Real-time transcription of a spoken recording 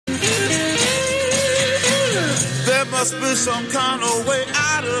must be some kind of way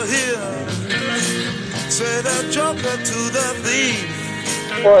out of here. Say the joker to the thief.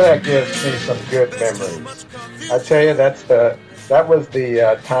 Boy, that gives me some good memories. I tell you, that was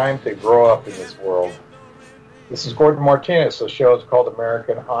the time to grow up in this world. This is Gordon Martinez. The show is called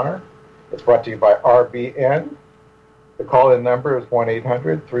American Honor. It's brought to you by RBN. The call-in number is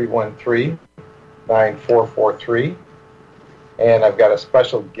 1-800-313-9443. And I've got a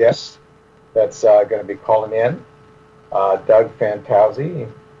special guest that's going to be calling in, Doug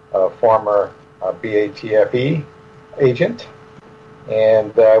Fantozzi, a former BATFE agent.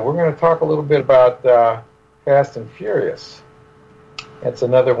 And we're going to talk a little bit about Fast and Furious. It's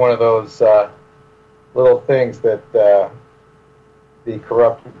another one of those little things that the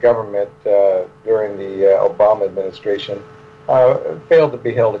corrupt government during the Obama administration failed to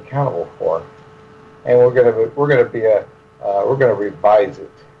be held accountable for, and we're going to revise it.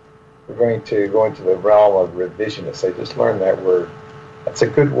 We're going to go into the realm of revisionists. I just learned that word. That's a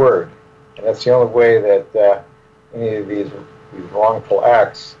good word, and that's the only way that any of these wrongful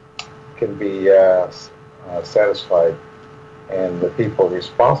acts can be satisfied, and the people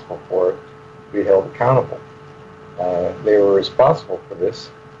responsible for it be held accountable. They were responsible for this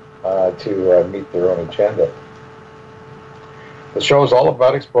to meet their own agenda. The show is all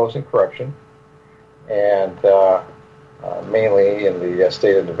about exposing corruption, and mainly in the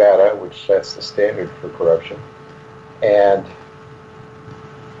state of Nevada, which sets the standard for corruption, and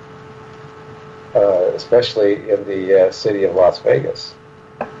especially in the city of Las Vegas.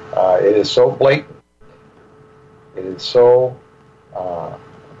 It is so blatant. It is so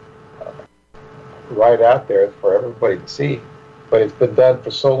right out there for everybody to see, but it's been done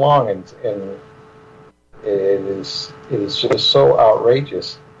for so long, and it is just so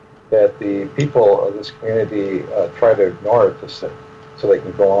outrageous that the people of this community try to ignore it so they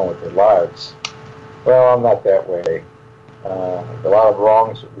can go on with their lives. Well, I'm not that way. A lot of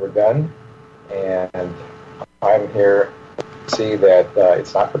wrongs were done, and I'm here to see that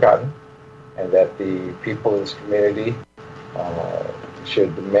it's not forgotten, and that the people of this community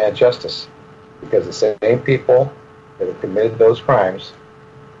should demand justice, because the same people that have committed those crimes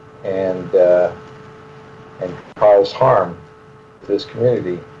and caused harm to this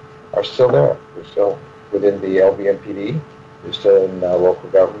community are still there. They're still within the LVMPD. They're still in local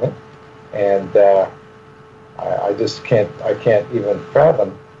government, and I can't even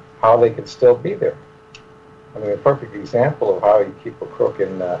fathom how they can still be there. I mean, a perfect example of how you keep a crook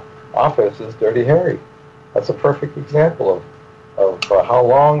in office is Dirty Harry. That's a perfect example of how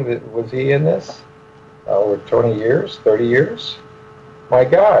long was he in this? Over 20 years, 30 years? My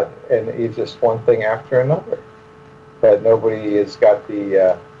God. And he's just one thing after another. But nobody has got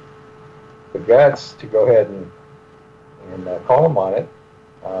the guts to go ahead and call him on it,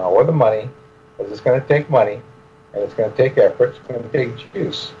 or the money, because it's going to take money, and it's going to take effort, it's going to take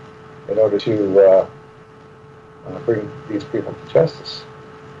juice in order to bring these people to justice.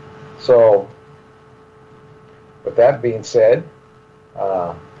 So, with that being said,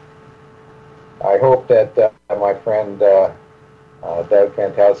 I hope that my friend Doug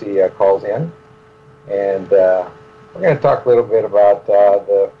Fantozzi calls in, and we're going to talk a little bit about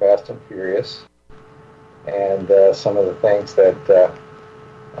the Fast and Furious and some of the things that the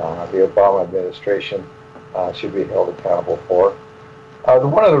Obama administration should be held accountable for.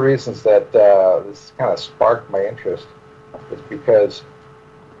 One of the reasons that this kind of sparked my interest is because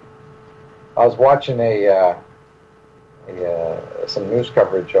I was watching some news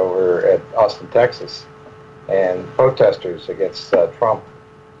coverage over at Austin, Texas, and protesters against Trump,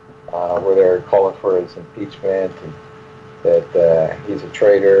 where they're calling for his impeachment, and that he's a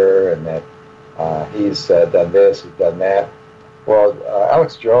traitor, and that he's done this, he's done that. Well,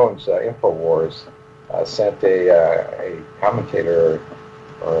 Alex Jones, InfoWars, sent a commentator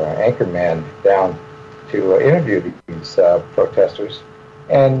or an anchorman down to interview these protesters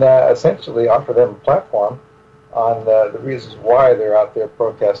and essentially offer them a platform on the reasons why they're out there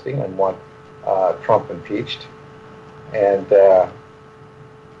protesting and want Trump impeached. And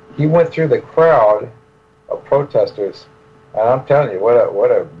he went through the crowd of protesters, and I'm telling you, what a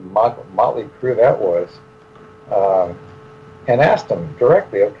motley crew that was, and asked them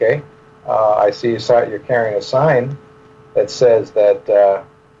directly, okay, I see you're carrying a sign that says that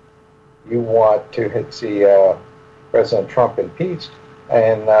you want to see President Trump impeached,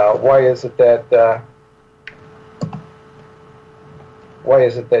 and why is it that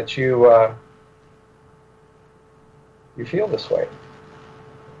you feel this way?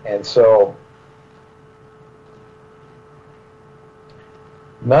 And so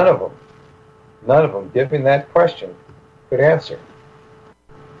none of them, given that question, could answer.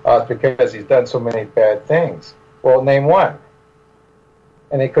 Because he's done so many bad things. Well, name one.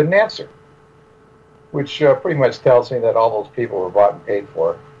 And they couldn't answer, which pretty much tells me that all those people were bought and paid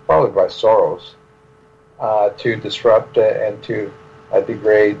for, probably by Soros, to disrupt and to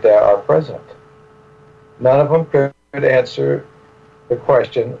degrade our president. None of them could answer the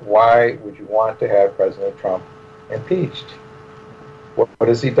question, why would you want to have President Trump impeached? What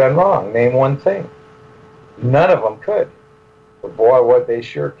has he done wrong? Name one thing. None of them could. But boy, what they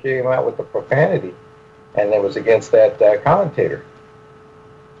sure came out with the profanity, and it was against that commentator.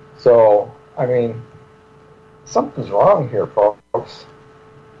 So, I mean, something's wrong here, folks.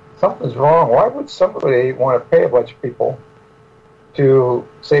 Something's wrong. Why would somebody want to pay a bunch of people to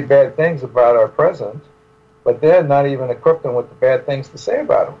say bad things about our president, but then not even equip them with the bad things to say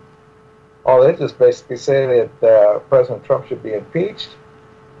about him? Oh, they just basically say that President Trump should be impeached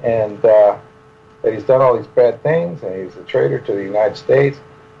and that he's done all these bad things and he's a traitor to the United States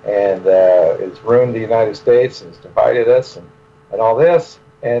and it's ruined the United States and it's divided us and all this,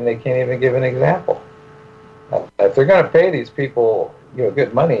 and they can't even give an example. If they're going to pay these people,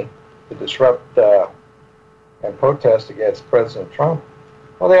 good money to disrupt and protest against President Trump,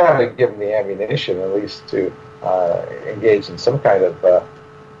 well, they ought to give them the ammunition at least to engage in some kind of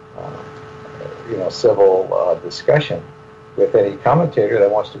civil discussion with any commentator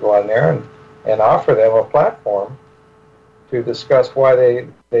that wants to go on there and offer them a platform to discuss why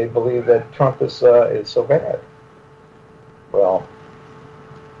they believe that Trump is so bad. Well,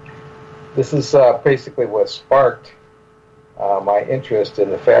 this is basically what sparked my interest in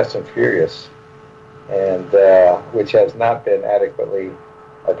the Fast and Furious, and which has not been adequately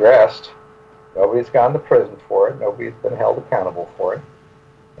addressed. Nobody's gone to prison for it. Nobody's been held accountable for it.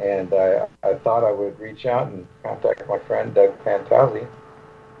 And I thought I would reach out and contact my friend Doug Fantozzi,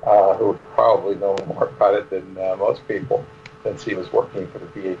 who would probably know more about it than most people, since he was working for the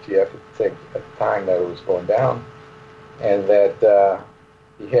BATF at the time that it was going down, and that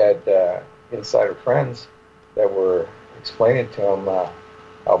he had insider friends that were explaining to him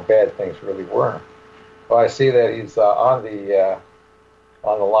how bad things really were. Well, I see that he's on the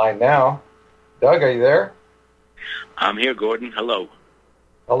line now. Doug, are you there? I'm here, Gordon. Hello.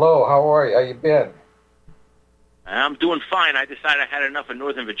 Hello, how are you? How you been? I'm doing fine. I decided I had enough of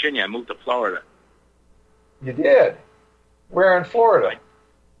Northern Virginia. I moved to Florida. You did? Where in Florida?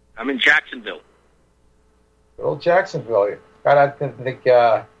 I'm in Jacksonville. Good old Jacksonville. God, I didn't think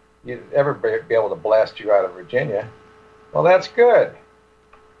you'd ever be able to blast you out of Virginia. Well, that's good.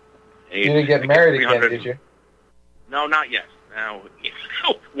 Hey, you didn't get married again, did you? No, not yet. No,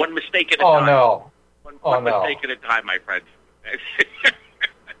 one mistake at a time. time. No. One mistake at a time, my friend.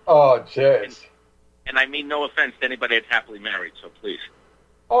 Oh, jeez. And I mean no offense to anybody that's happily married, so please.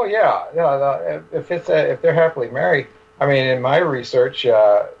 Oh, yeah. No, if they're happily married, I mean, in my research,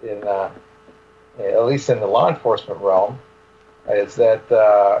 at least in the law enforcement realm, is that,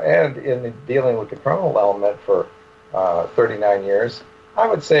 and in dealing with the criminal element for 39 years, I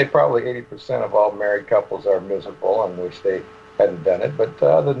would say probably 80% of all married couples are miserable and wish they hadn't done it. But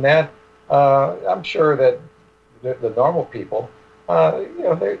other than that, I'm sure that the normal people,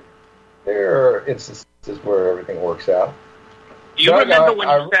 there are instances where everything works out. Do you remember when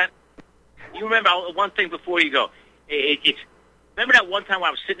you said? You remember one thing before you go? Remember that one time when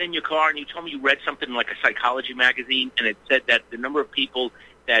I was sitting in your car and you told me you read something in like a psychology magazine and it said that the number of people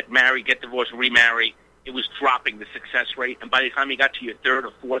that marry, get divorced, remarry, it was dropping the success rate, and by the time you got to your third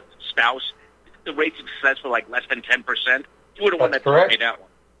or fourth spouse, the rates of success were like less than 10%. You were the one that told me that one.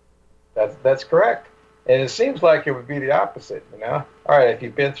 That's correct. And it seems like it would be the opposite, All right, if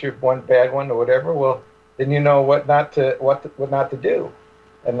you've been through one bad one or whatever, well, then you know what not to do,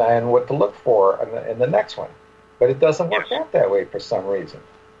 and what to look for in the next one. But it doesn't work out that way for some reason.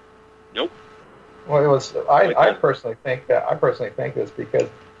 Nope. Well, I personally think it's because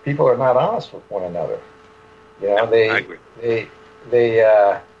people are not honest with one another. I agree.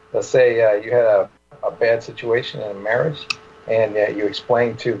 Let's say you had a bad situation in a marriage, and you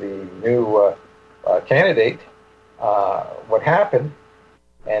explain to the new candidate what happened,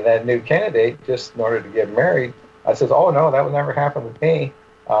 and that new candidate, just in order to get married, says, "Oh no, that would never happen with me,"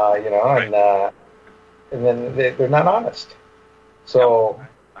 right. And then they're not honest. So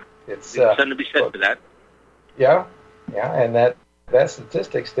it's there's something to be said for that. Yeah, and that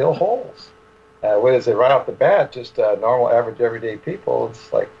statistic still holds. What is it right off the bat? Just normal, average, everyday people,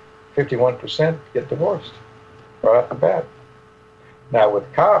 it's like 51% get divorced right off the bat. Now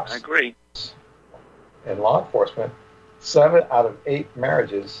with cops, I agree, and law enforcement, 7 out of 8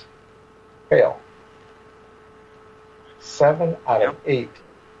 marriages fail. 7 out of 8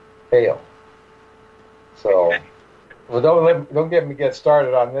 fail. So Well, don't get me get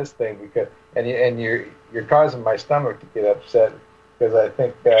started on this thing because you're causing my stomach to get upset because I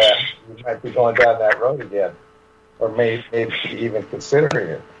think you might be going down that road again, or maybe even considering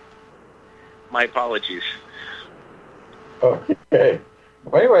it. My apologies. Okay.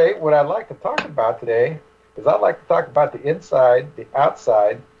 Well, anyway, what I'd like to talk about today is I'd like to talk about the inside, the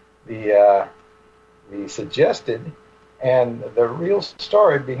outside, the suggested, and the real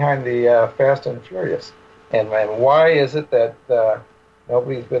story behind the Fast and Furious. And why is it that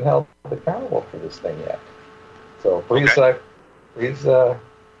nobody's been held accountable for this thing yet? So please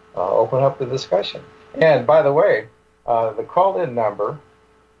open up the discussion. And by the way, the call-in number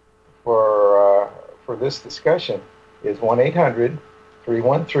for this discussion is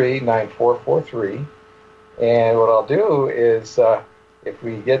 1-800-313-9443. And what I'll do is, if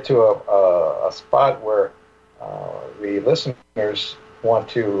we get to a spot where the listeners want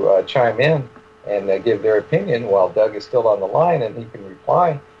to chime in and give their opinion while Doug is still on the line and he can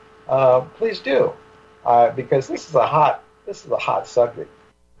reply, please do, because this is a hot subject.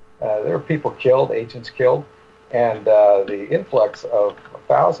 There are people killed, agents killed, and the influx of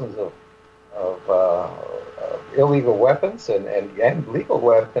thousands of illegal weapons and legal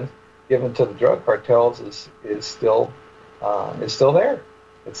weapons given to the drug cartels is still there.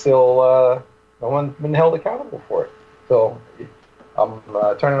 It's still no one's been held accountable for it. So I'm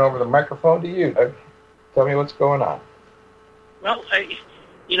turning over the microphone to you, Doug. Tell me what's going on. Well, I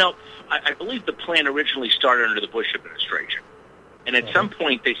believe the plan originally started under the Bush administration. And at some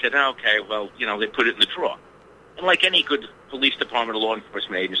point they said, okay, well, they put it in the drawer. And like any good police department or law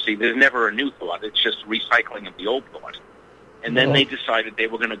enforcement agency, there's never a new thought. It's just recycling of the old thought. And then they decided they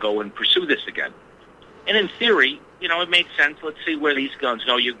were going to go and pursue this again. And in theory, it made sense. Let's see where these guns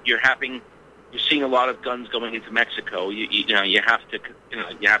go. You're seeing a lot of guns going into Mexico. You have to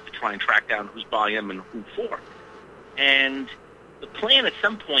try and track down who's buying them and who for. And the plan at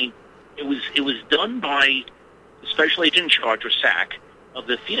some point, it was done by the Special Agent in Charge, or SAC, of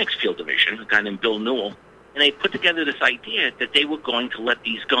the Phoenix Field Division, a guy named Bill Newell, and they put together this idea that they were going to let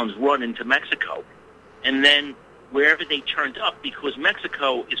these guns run into Mexico, and then wherever they turned up, because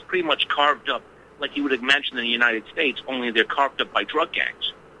Mexico is pretty much carved up like you would imagine in the United States, only they're carved up by drug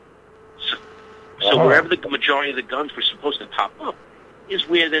gangs. So wherever the majority of the guns were supposed to pop up is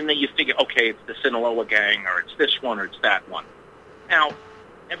where then you figure, okay, it's the Sinaloa gang, or it's this one, or it's that one. Now,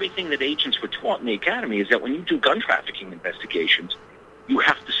 everything that agents were taught in the academy is that when you do gun trafficking investigations, you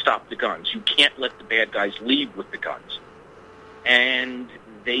have to stop the guns. You can't let the bad guys leave with the guns. And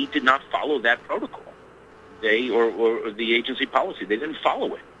they did not follow that protocol. Or the agency policy, they didn't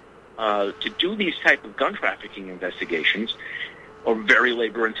follow it. To do these type of gun trafficking investigations are very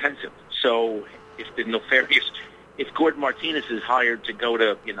labor intensive. So if Gordon Martinez is hired to go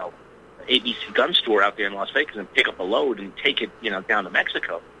to, ABC gun store out there in Las Vegas and pick up a load and take it, down to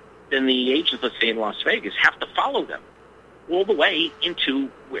Mexico, then the agents, let's say in Las Vegas, have to follow them all the way to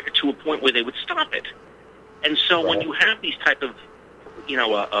a point where they would stop it. And so when you have these type of,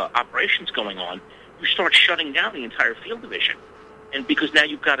 operations going on, you start shutting down the entire field division. And because now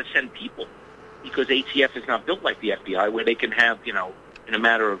you've got to send people, because ATF is not built like the FBI, where they can have, in a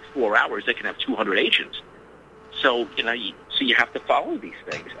matter of 4 hours, they can have 200 agents. So, so you have to follow these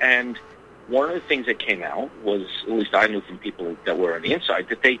things. And one of the things that came out was, at least I knew from people that were on the inside,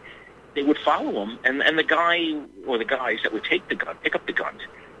 that they would follow them, and the guy or the guys that would pick up the guns,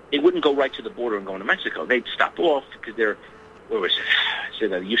 they wouldn't go right to the border and go into Mexico. They'd stop off because they're, where was it?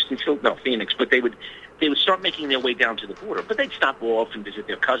 Is it Houston? No, Phoenix. But they would start making their way down to the border. But they'd stop off and visit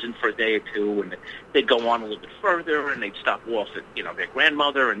their cousin for a day or two, and they'd go on a little bit further, and they'd stop off at their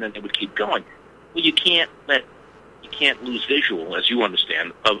grandmother, and then they would keep going. Well, you can't lose visual, as you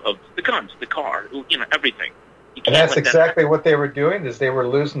understand, of the guns, the car, everything. And that's exactly what they were doing, is they were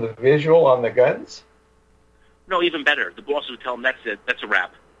losing the visual on the guns? No, even better. The bosses would tell them, that's it, that's a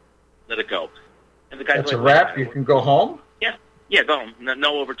wrap. Let it go. And the guys that's a wrap? You can go home? Yeah, go home.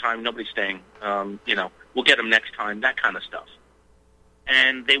 No overtime, nobody's staying. We'll get them next time, that kind of stuff.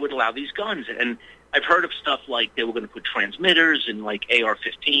 And they would allow these guns. And I've heard of stuff like they were going to put transmitters in like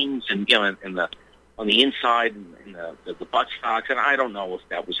AR-15s and, on the inside, in the butt stocks, and I don't know if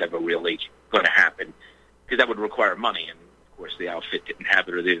that was ever really going to happen, because that would require money, and of course the outfit didn't have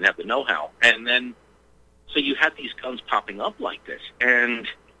it, or they didn't have the know-how. And then, so you had these guns popping up like this, and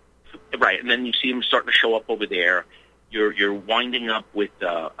then you see them starting to show up over there. You're winding up with,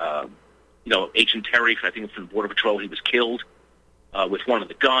 Agent Terry, I think from the Border Patrol, he was killed with one of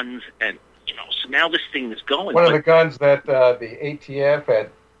the guns, and so now this thing is going. One of the guns that the ATF had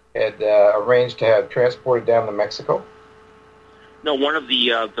arranged to have transported down to Mexico? No, one of the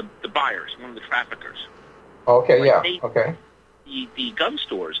buyers, one of the traffickers. Okay, yeah, okay. The gun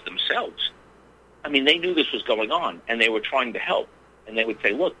stores themselves, I mean, they knew this was going on, and they were trying to help. And they would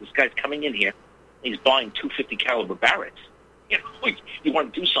say, look, this guy's coming in here, he's buying 250 caliber Barretts. You know, you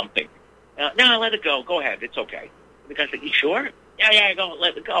want to do something. No, let it go. Go ahead. It's okay. The guy said, you sure? Yeah, go.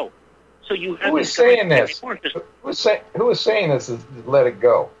 Let it go. So you have Who is saying this? Who is saying this is let it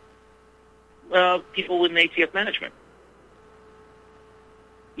go? People in ATF management.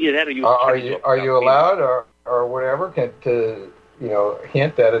 Yeah, that or you. Are you allowed or whatever to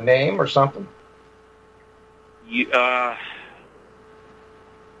hint at a name or something? I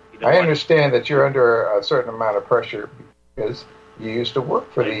understand that you're under a certain amount of pressure because you used to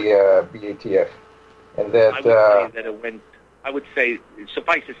work for the BATF, and that. I would say,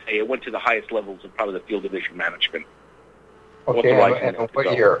 suffice to say, it went to the highest levels of probably the field division management. Okay, and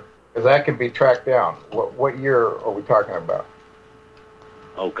what year? Because that can be tracked down. What year are we talking about?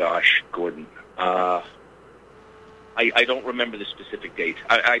 Oh gosh, Gordon. I don't remember the specific date.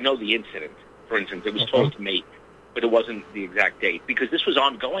 I know the incident. For instance, it was told to me, but it wasn't the exact date because this was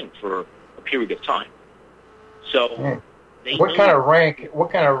ongoing for a period of time. So, what kind of rank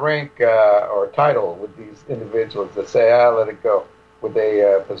or title would these individuals that say, let it go, would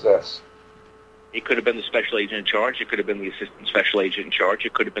they possess? It could have been the special agent in charge. It could have been the assistant special agent in charge.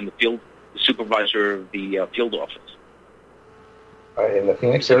 It could have been the supervisor of the field office. In the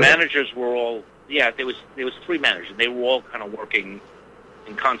Phoenix area? The managers were all, there was 3 managers. They were all kind of working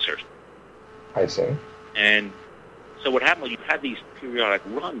in concert. I see. And so what happened was you had these periodic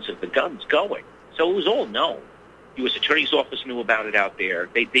runs of the guns going. So it was all known. The U.S. Attorney's Office knew about it out there.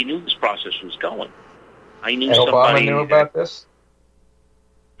 They knew this process was going. I knew somebody... Obama knew about this?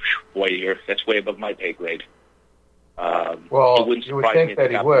 Boy, that's way above my pay grade. Well, you would think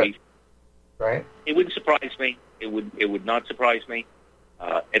that he would, right? It wouldn't surprise me. It would not surprise me.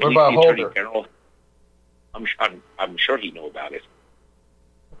 At what least about the Attorney Holder? General, I'm sure he knew about it.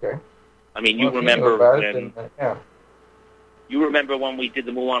 Okay. I mean, you remember when... You remember when we did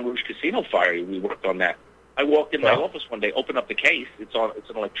the Moulin Rouge Casino fire? We worked on that. I walked in my office one day, opened up the case. It's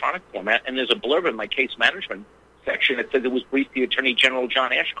an electronic format, and there's a blurb in my case management section that said it was briefed the Attorney General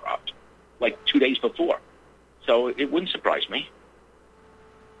John Ashcroft, like 2 days before. So it wouldn't surprise me.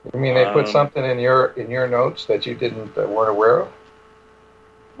 You mean they put something in your notes that you weren't aware of?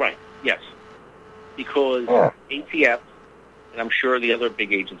 Right. Yes. Because ATF, and I'm sure the other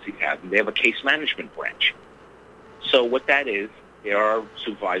big agencies have, they have a case management branch. So what that is, there are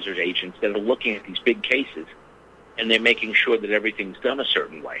supervisors, agents that are looking at these big cases, and they're making sure that everything's done a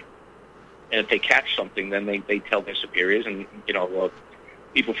certain way. And if they catch something, then they tell their superiors, and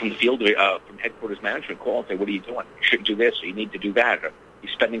people from the field, from headquarters management call and say, "What are you doing? You shouldn't do this, or you need to do that, or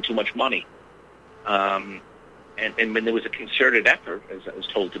you're spending too much money." And when there was a concerted effort, as it was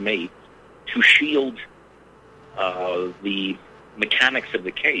told to me, to shield the mechanics of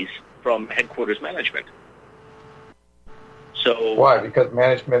the case from headquarters management. So why? Because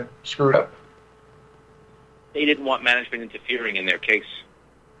management screwed up? They didn't want management interfering in their case.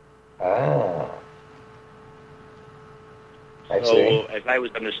 I see. So, as I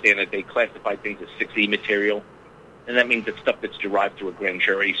was understand it, they classified things as 6E material, and that means it's stuff that's derived through a grand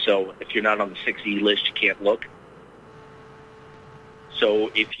jury. So if you're not on the 6E list, you can't look.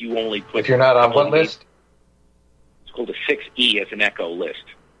 So if you only put... If you're not on what list? It's called a 6E as an echo list.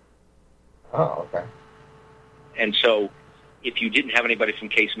 Oh, okay. And so if you didn't have anybody from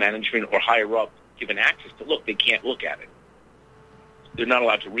case management or higher up given access to look, they can't look at it. They're not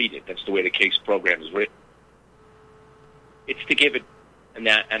allowed to read it. That's the way the case program is written. It's to give it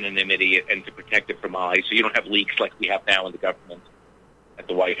anonymity and to protect it from eyes, so you don't have leaks like we have now in the government at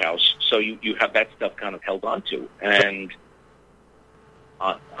the White House. So you have that stuff kind of held on to. And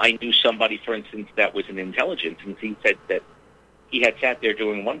I knew somebody, for instance, that was in intelligence, and he said that he had sat there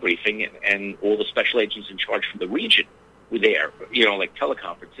doing one briefing, and all the special agents in charge from the region were there, like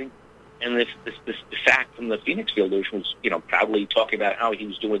teleconferencing. And this SAC from the Phoenix Field Division was, proudly talking about how he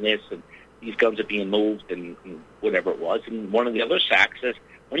was doing this, and these guns are being moved, and whatever it was. And one of the other SACs says,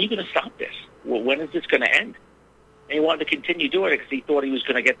 "When are you going to stop this? Well, when is this going to end?" And he wanted to continue doing it because he thought he was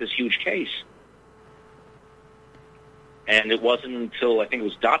going to get this huge case. And it wasn't until, I think it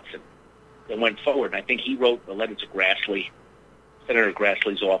was Dotson, that went forward. And I think he wrote a letter to Grassley, Senator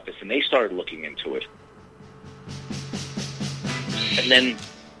Grassley's office, and they started looking into it. And then,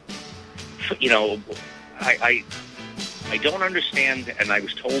 I don't understand, and I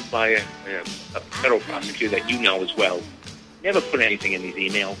was told by a federal prosecutor that as well, never put anything in these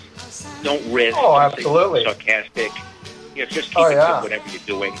emails. Don't risk. Oh, absolutely. Sarcastic. Just keep it to whatever you're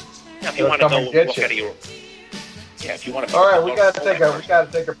doing. Now, if you want to go walk out of your... Yeah, if you want to... All right, we got to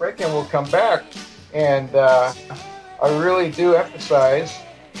take a break, and we'll come back And I really do emphasize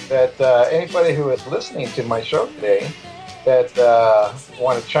that anybody who is listening to my show today that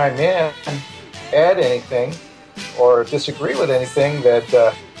want to chime in, add anything, or disagree with anything that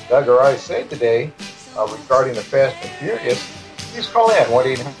Doug or I say today regarding the Fast and Furious, please call in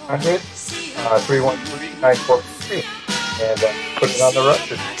 1-800-313-9443 and put it on the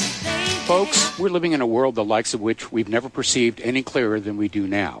record. Folks, we're living in a world the likes of which we've never perceived any clearer than we do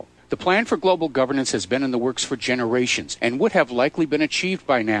now. The plan for global governance has been in the works for generations and would have likely been achieved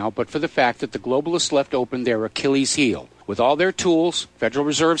by now but for the fact that the globalists left open their Achilles heel. With all their tools, Federal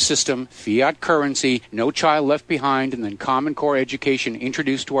Reserve System, fiat currency, no child left behind, and then Common Core education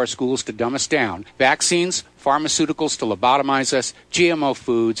introduced to our schools to dumb us down, vaccines, pharmaceuticals to lobotomize us, GMO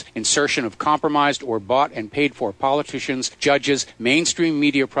foods, insertion of compromised or bought and paid for politicians, judges, mainstream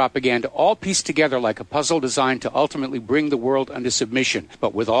media propaganda, all pieced together like a puzzle designed to ultimately bring the world under submission.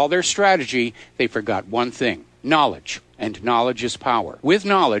 But with all their strategy, they forgot one thing: knowledge. And knowledge is power. With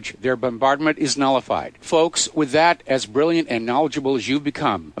knowledge, their bombardment is nullified. Folks, with that, as brilliant and knowledgeable as you've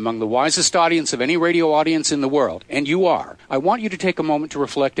become, among the wisest audience of any radio audience in the world, and you are, I want you to take a moment to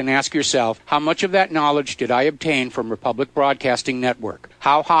reflect and ask yourself, how much of that knowledge did I obtain from Republic Broadcasting Network?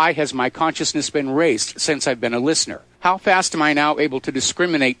 How high has my consciousness been raised since I've been a listener? How fast am I now able to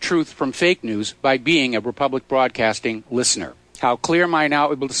discriminate truth from fake news by being a Republic Broadcasting listener? How clear am I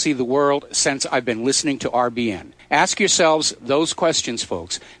now able to see the world since I've been listening to RBN? Ask yourselves those questions,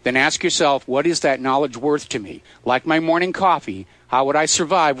 folks. Then ask yourself, what is that knowledge worth to me? Like my morning coffee, how would I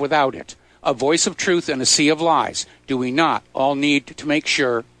survive without it? A voice of truth in a sea of lies. Do we not all need to make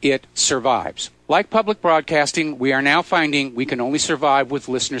sure it survives? Like public broadcasting, we are now finding we can only survive with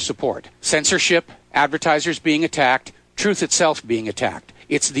listener support. Censorship, advertisers being attacked, truth itself being attacked.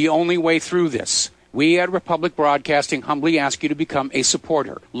 It's the only way through this. We at Republic Broadcasting humbly ask you to become a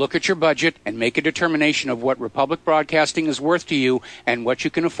supporter. Look at your budget and make a determination of what Republic Broadcasting is worth to you and what you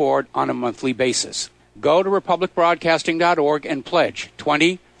can afford on a monthly basis. Go to republicbroadcasting.org and pledge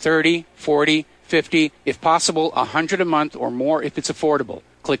 $20, $30, $40, $50, if possible, $100 a month or more if it's affordable.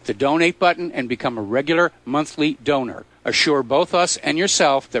 Click the donate button and become a regular monthly donor. Assure both us and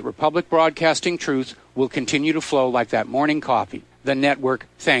yourself that Republic Broadcasting truth will continue to flow like that morning coffee. The network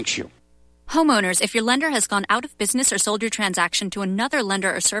thanks you. Homeowners, if your lender has gone out of business or sold your transaction to another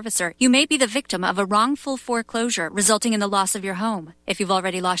lender or servicer, you may be the victim of a wrongful foreclosure resulting in the loss of your home. If you've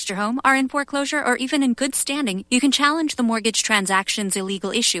already lost your home, are in foreclosure, or even in good standing, you can challenge the mortgage transaction's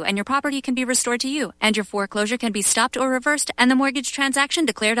illegal issue and your property can be restored to you, and your foreclosure can be stopped or reversed and the mortgage transaction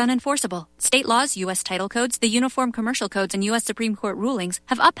declared unenforceable. State laws, U.S. title codes, the Uniform Commercial Codes, and U.S. Supreme Court rulings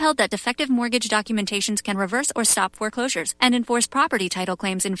have upheld that defective mortgage documentations can reverse or stop foreclosures and enforce property title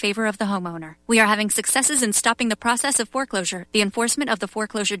claims in favor of the homeowner. We are having successes in stopping the process of foreclosure, the enforcement of the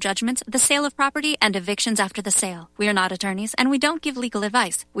foreclosure judgments, the sale of property, and evictions after the sale. We are not attorneys, and we don't give legal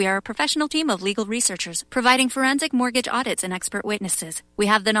advice. We are a professional team of legal researchers, providing forensic mortgage audits and expert witnesses. We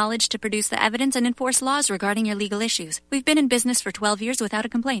have the knowledge to produce the evidence and enforce laws regarding your legal issues. We've been in business for 12 years without a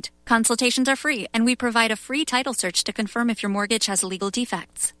complaint. Consultations are free, and we provide a free title search to confirm if your mortgage has legal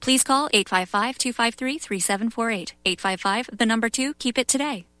defects. Please call 855-253-3748. 855, 2, keep it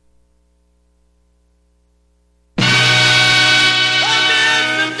today.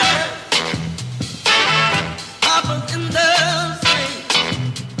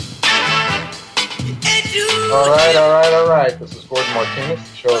 All right. This is Gordon Martinez.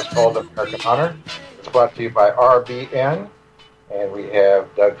 The show is called American Honor. It's brought to you by RBN. And we have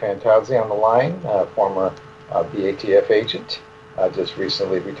Doug Fantozzi on the line, former BATF agent, just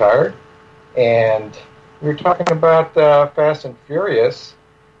recently retired. And we were talking about Fast and Furious,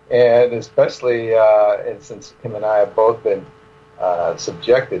 and especially and since him and I have both been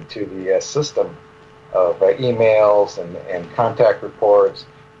subjected to the system of emails and contact reports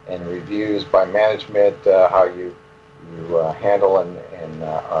and reviews by management, how you handle and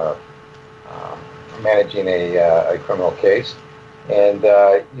are managing a criminal case. And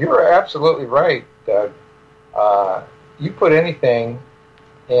you're absolutely right, Doug. You put anything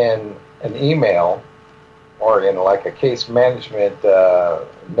in an email or in like a case management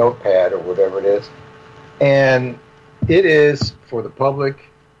notepad or whatever it is, and it is for the public,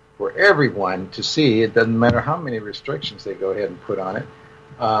 for everyone to see. It doesn't matter how many restrictions they go ahead and put on it.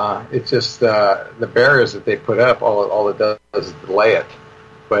 It's just the barriers that they put up, all it does is delay it.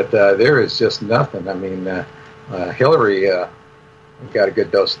 But there is just nothing. I mean, Hillary got a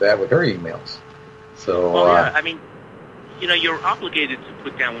good dose of that with her emails. So, well, yeah, I mean, you know, you're obligated to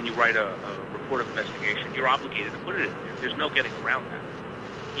put down when you write a report of investigation. You're obligated to put it in there. There's no getting around that.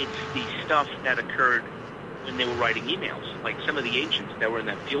 It's the stuff that occurred when they were writing emails. Like some of the agents that were in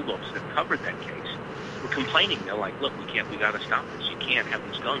that field office that covered that case, were complaining. They're like, look, we got to stop this. You can't have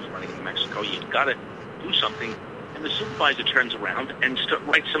these guns running in Mexico. You've got to do something. And the supervisor turns around and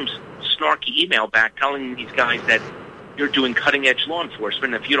writes some snarky email back telling these guys that you're doing cutting-edge law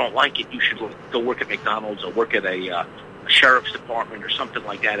enforcement. If you don't like it, you should go work at McDonald's or work at a sheriff's department or something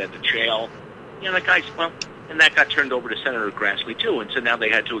like that at the jail. The guys, and that got turned over to Senator Grassley, too. And so now they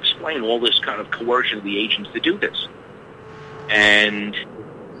had to explain all this kind of coercion of the agents to do this. And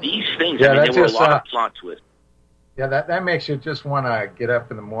these things, there were a lot of plots with. Yeah, that makes you just want to get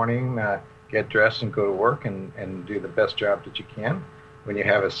up in the morning, get dressed and go to work and do the best job that you can when you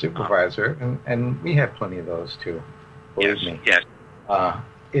have a supervisor. And we have plenty of those, too. Believe me. Yes.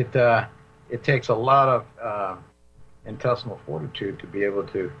 It takes a lot of intestinal fortitude to be able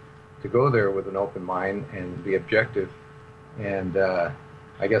to go there with an open mind and be objective. And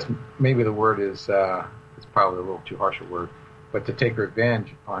I guess maybe the word is it's probably a little too harsh a word, but to take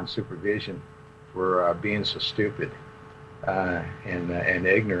revenge on supervision for being so stupid and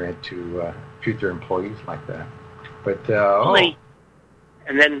ignorant to treat their employees like that. But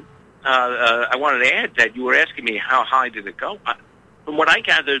and then I wanted to add that you were asking me how high did it go. From what I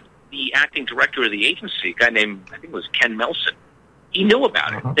gathered, the acting director of the agency, a guy named, I think it was Ken Melson, he knew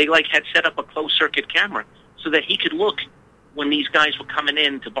about it. They had set up a closed circuit camera so that he could look when these guys were coming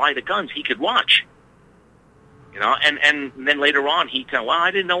in to buy the guns. He could watch, and then later on he said, "Well,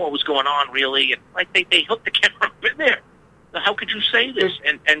 I didn't know what was going on really." And they hooked the camera up in there. How could you say this?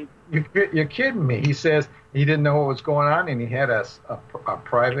 And you're kidding me. He says he didn't know what was going on, and he had a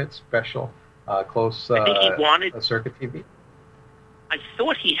private, special, closed circuit TV. I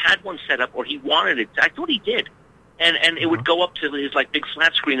thought he had one set up, or he wanted it. I thought he did. And it would go up to his big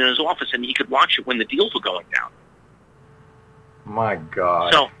flat screen in his office, and he could watch it when the deals were going down. My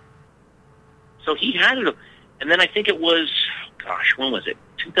God. So he had it. And then I think it was, when was it?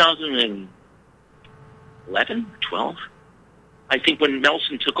 2011, 12? I think when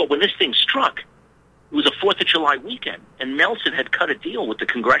Melson took over, when this thing struck, it was a 4th of July weekend, and Melson had cut a deal with the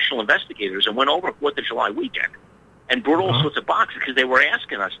congressional investigators and went over 4th of July weekend and brought all sorts of boxes because they were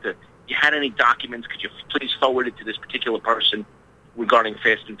asking us if you had any documents, could you please forward it to this particular person regarding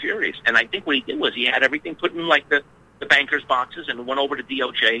Fast and Furious? And I think what he did was he had everything put in the banker's boxes and went over to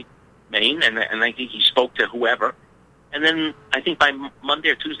DOJ Maine, and I think he spoke to whoever. And then I think by Monday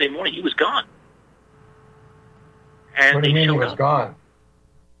or Tuesday morning, he was gone. And what do you mean he was gone?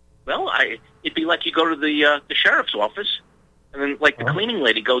 Well, it'd be like you go to the sheriff's office, and then the cleaning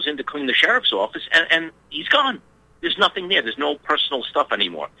lady goes in to clean the sheriff's office, and he's gone. There's nothing there. There's no personal stuff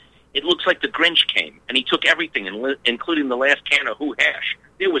anymore. It looks like the Grinch came, and he took everything, including the last can of Who Hash.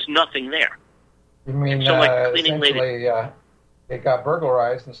 There was nothing there. You mean so, the cleaning lady, it got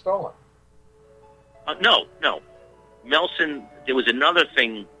burglarized and stolen? No. Melson, there was another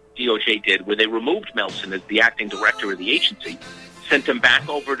thing DOJ did where they removed Melson as the acting director of the agency, sent him back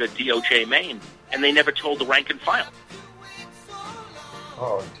over to DOJ Maine, and they never told the rank and file.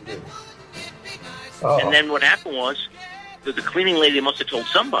 Oh, geez. And then what happened was the cleaning lady must have told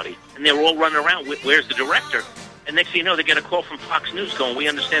somebody, and they were all running around, where's the director? And next thing you know, they get a call from Fox News going, we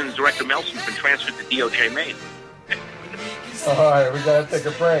understand the director Melson's been transferred to DOJ Maine. All right, we got to take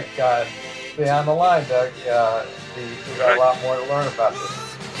a break. Stay on the line, Doug. We got a lot more to learn about this.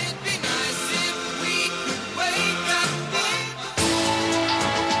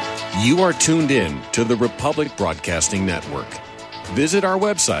 You are tuned in to the Republic Broadcasting Network. Visit our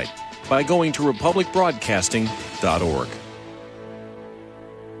website by going to republicbroadcasting.org.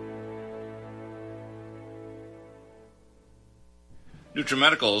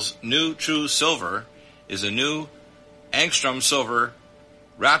 NutriMedical's new True Silver is a new angstrom silver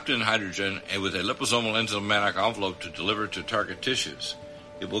wrapped in hydrogen and with a liposomal enzymatic envelope to deliver to target tissues.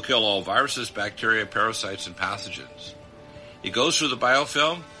 It will kill all viruses, bacteria, parasites, and pathogens. It goes through the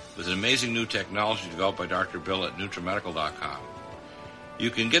biofilm with an amazing new technology developed by Dr. Bill at NutriMedical.com. You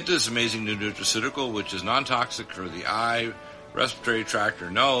can get this amazing new nutraceutical, which is non-toxic for the eye, respiratory tract, or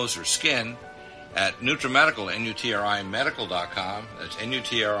nose, or skin, at NutriMedical, NutriMedical.com. That's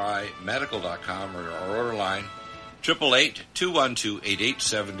NutriMedical.com, or our order line,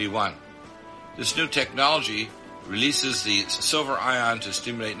 888-212-8871. This new technology releases the silver ion to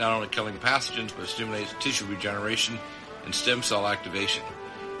stimulate not only killing pathogens, but stimulates tissue regeneration and stem cell activation.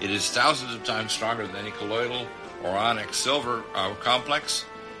 It is thousands of times stronger than any colloidal or onyx silver complex,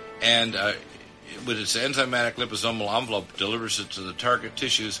 and with its enzymatic liposomal envelope, delivers it to the target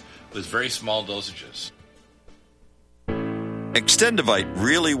tissues with very small dosages. Extendivite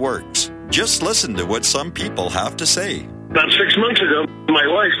really works. Just listen to what some people have to say. About 6 months ago, my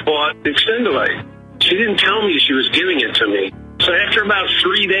wife bought Extendivite. She didn't tell me she was giving it to me. So after about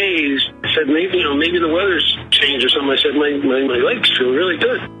 3 days, said, maybe the weather's changed or something. I said, my legs feel really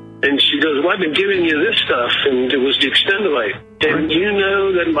good. And she goes, well, I've been giving you this stuff, and it was the Extendivite. And you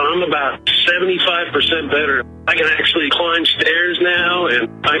know that I'm about 75% better. I can actually climb stairs now, and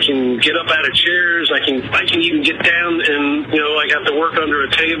I can get up out of chairs. I can even get down and, I have to work under a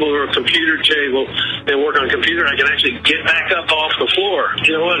table or a computer table and work on a computer. I can actually get back up off the floor.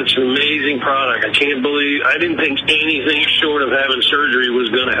 You know what? It's an amazing product. I didn't think anything short of having surgery was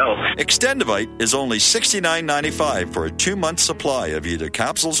going to help. Extendivite is only $69.95 for a 2-month supply of either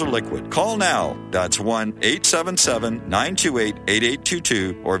capsules or liquid. Call now. That's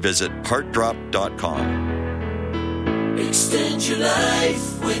 1-877-928-8822 or visit heartdrop.com. Extend your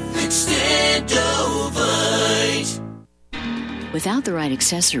life with Extendovite. Without the right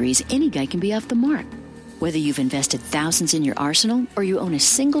accessories, any guy can be off the mark. Whether you've invested thousands in your arsenal or you own a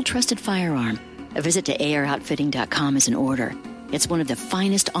single trusted firearm, a visit to AROutfitting.com is in order. It's one of the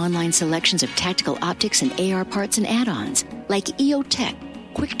finest online selections of tactical optics and AR parts and add-ons, like EOTech,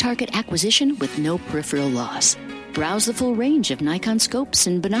 quick target acquisition with no peripheral loss. Browse the full range of Nikon scopes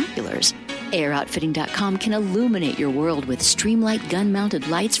and binoculars. AROutfitting.com can illuminate your world with Streamlight gun-mounted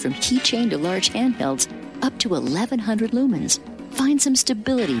lights from keychain to large handhelds up to 1,100 lumens. Find some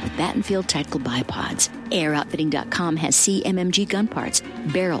stability with Battenfield Tactical Bipods. AROutfitting.com has CMMG gun parts,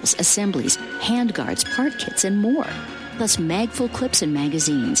 barrels, assemblies, handguards, part kits, and more. Plus mag-full clips and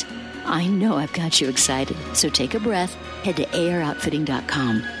magazines. I know I've got you excited, so take a breath. Head to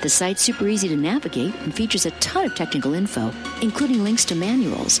AROutfitting.com. The site's super easy to navigate and features a ton of technical info, including links to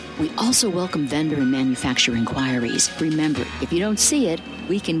manuals. We also welcome vendor and manufacturer inquiries. Remember, if you don't see it,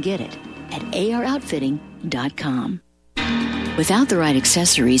 we can get it at AROutfitting.com. Without the right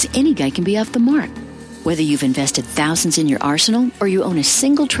accessories, any guy can be off the mark. Whether you've invested thousands in your arsenal or you own a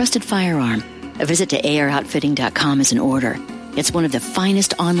single trusted firearm, a visit to AROutfitting.com is in order. It's one of the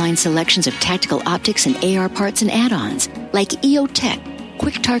finest online selections of tactical optics and AR parts and add-ons, like EOTech,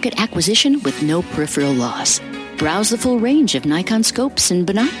 quick target acquisition with no peripheral loss. Browse the full range of Nikon scopes and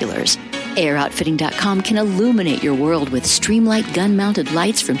binoculars. AROutfitting.com can illuminate your world with Streamlight gun-mounted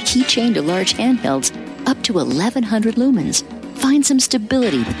lights from keychain to large handhelds up to 1,100 lumens. Find some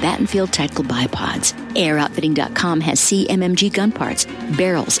stability with Battenfield Tactical Bipods. AROutfitting.com has CMMG gun parts,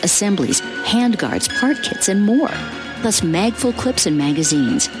 barrels, assemblies, handguards, part kits, and more. Plus mag-full clips and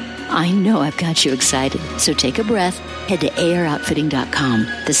magazines. I know I've got you excited, so take a breath. Head to AROutfitting.com.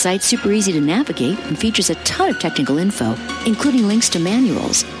 The site's super easy to navigate and features a ton of technical info, including links to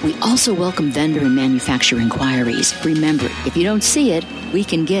manuals. We also welcome vendor and manufacturer inquiries. Remember, if you don't see it, we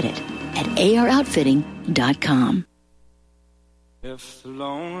can get it at AROutfitting.com. If the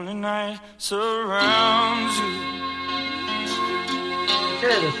lonely night surrounds you.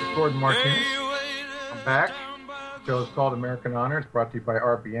 Okay, this is Gordon Martinez. I'm back. The show is called American Honor. It's brought to you by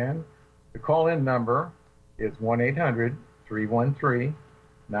RBN. The call-in number is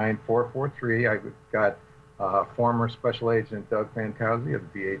 1-800-313-9443. I've got former Special Agent Doug Fantozzi of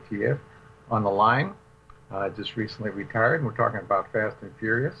the BATF on the line. Just recently retired, and we're talking about Fast and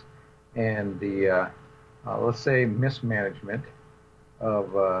Furious and the, let's say, mismanagement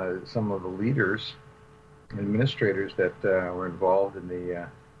of some of the leaders and administrators that were involved in the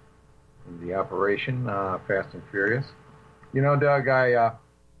operation, Fast and Furious. You know, Doug, I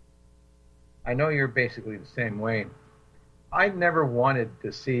know you're basically the same way. I never wanted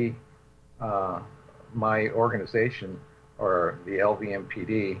to see my organization or the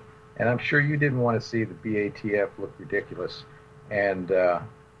LVMPD, and I'm sure you didn't want to see the BATF look ridiculous and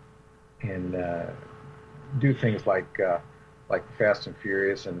do things like Fast and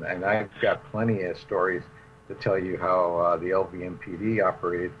Furious, and I've got plenty of stories to tell you how the LVMPD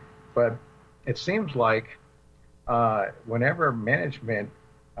operated. But it seems like whenever management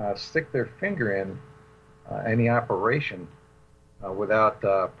stick their finger in any operation without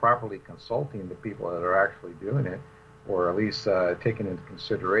properly consulting the people that are actually doing it, or at least taking into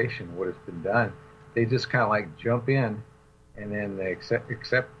consideration what has been done, they just kind of like jump in and then they accept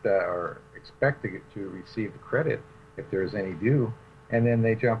or expect to receive the credit if there's any due, and then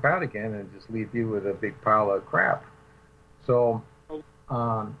they jump out again and just leave you with a big pile of crap. So,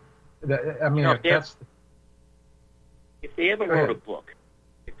 if they ever wrote a book,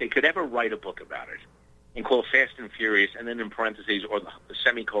 if they could ever write a book about it and call Fast and Furious, and then in parentheses or the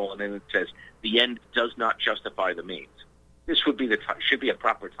semicolon, and it says the end does not justify the means, this would be should be a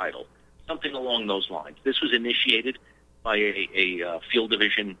proper title, something along those lines. This was initiated by a field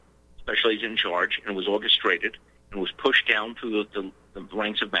division special agent in charge, and was orchestrated and was pushed down through the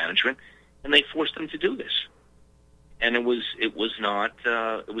ranks of management, and they forced them to do this. And it was not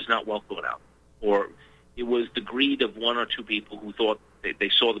well thought out, or it was the greed of one or two people who thought they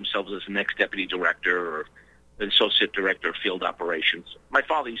saw themselves as the next deputy director or the associate director of field operations. My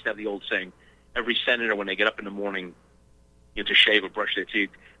father used to have the old saying, every senator, when they get up in the morning to shave or brush their teeth,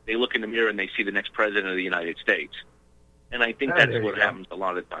 they look in the mirror and they see the next president of the United States. And I think that's what happens a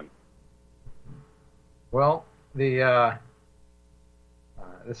lot of the time. Well, the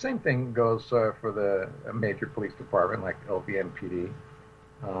same thing goes for the major police department like LVMPD.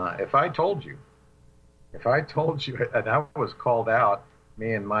 If I told you, and I was called out,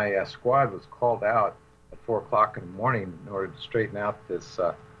 me and my squad was called out at 4 o'clock in the morning in order to straighten out this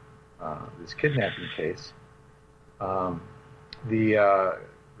kidnapping case. The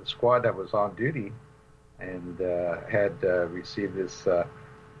squad that was on duty and had received this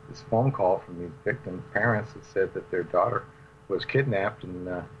phone call from the victim parents that said that their daughter was kidnapped and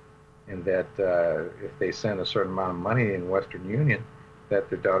that if they sent a certain amount of money in Western Union, that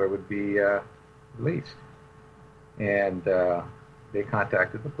their daughter would be released. And they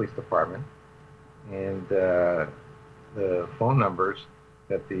contacted the police department, and the phone numbers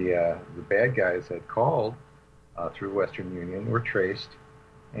that the bad guys had called through Western Union were traced,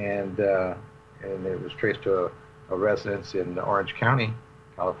 and it was traced to a residence in Orange County,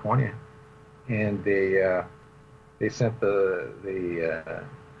 California, and they sent the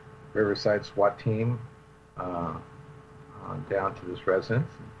Riverside SWAT team down to this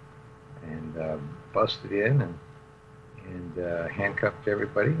residence and busted in and handcuffed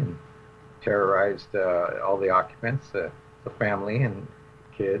everybody and terrorized all the occupants, the family and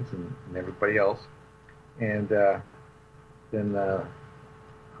kids and everybody else. And then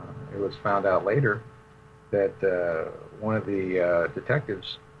it was found out later that one of the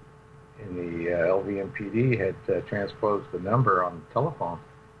detectives in the LVMPD had transposed the number on the telephone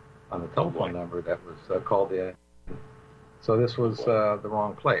number that was called in. So this was the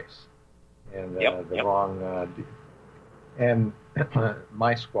wrong place and the wrong. And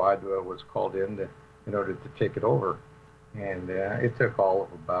my squad was called in order to take it over, and it took all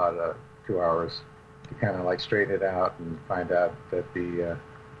of about 2 hours to kind of like straighten it out and find out that the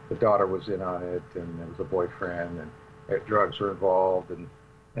daughter was in on it, and there was a boyfriend, and drugs were involved, and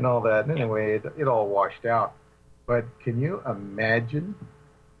all that. And anyway, it all washed out. But can you imagine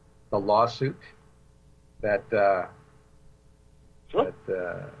the lawsuit that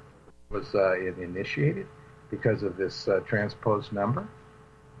was initiated because of this transposed number?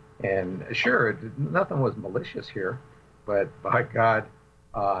 And sure, nothing was malicious here, but by God,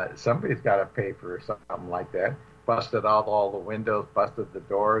 somebody's got to pay for something like that. Busted out all the windows, busted the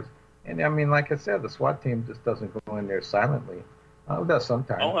doors. And I mean, like I said, the SWAT team just doesn't go in there silently. It does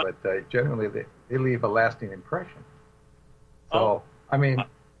sometimes, but generally they leave a lasting impression. So, I mean,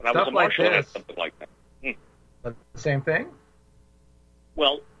 stuff like this. Something like that. The same thing?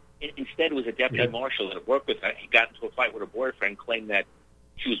 Well, instead it was a deputy marshal that had worked with her. He got into a fight with her boyfriend, claimed that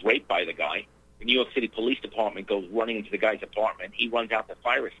she was raped by the guy. The New York City Police Department goes running into the guy's apartment. He runs out the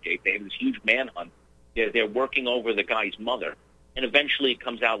fire escape. They have this huge manhunt. They're working over the guy's mother. And eventually it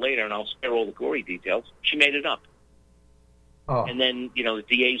comes out later, and I'll spare all the gory details, she made it up. Oh. And then, the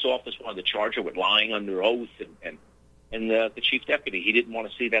DA's office wanted to charge her with lying under oath, and the chief deputy, he didn't want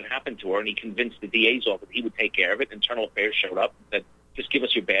to see that happen to her, and he convinced the DA's office he would take care of it. Internal Affairs showed up and said, just give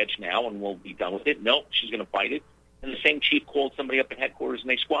us your badge now and we'll be done with it. No, she's going to fight it. And the same chief called somebody up at headquarters and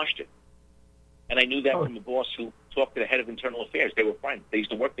they squashed it. And I knew that from a boss who talked to the head of Internal Affairs. They were friends. They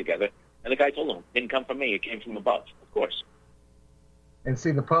used to work together. And the guy told him, it didn't come from me. It came from above, of course. And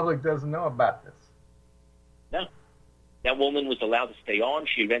see, the public doesn't know about this. No. That woman was allowed to stay on.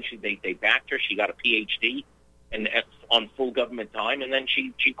 She eventually, they backed her. She got a PhD and on full government time, and then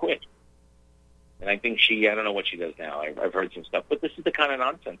she quit. And I think I don't know what she does now. I've heard some stuff. But this is the kind of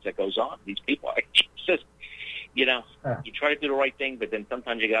nonsense that goes on. These people, it's just, you try to do the right thing, but then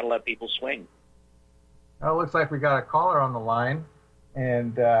sometimes you got to let people swing. Well, it looks like we got a caller on the line,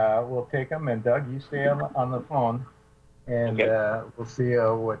 and we'll take him. And Doug, you stay on the phone, and we'll see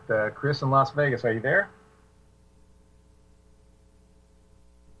what Chris in Las Vegas. Are you there?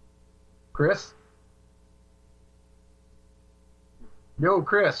 Chris? Yo,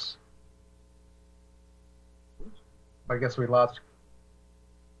 Chris. I guess we lost.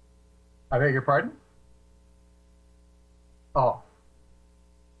 I beg your pardon? Oh,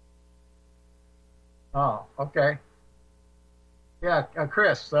 okay. Yeah,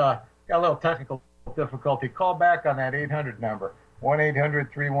 Chris, got a little technical difficulty. Call back on that 800 number,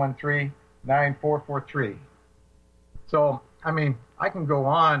 1-800-313-9443. So, I mean, I can go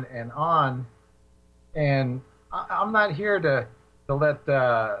on, and I'm not here to let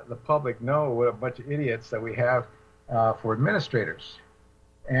the public know what a bunch of idiots that we have for administrators.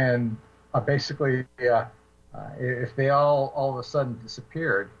 And basically, if they all of a sudden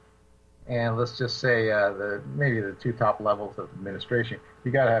disappeared, and let's just say maybe the two top levels of administration,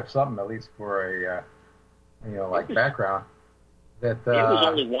 you got to have something at least for a like background. That it was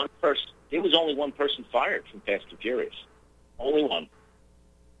only one person. It was only one person fired from Fast and Furious. Only one.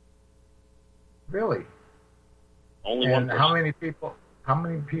 Really? Only one person. How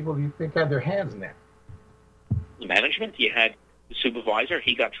many people do you think had their hands in that? The management. You had the supervisor.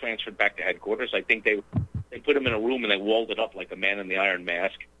 He got transferred back to headquarters. I think they put him in a room and they walled it up like a man in the Iron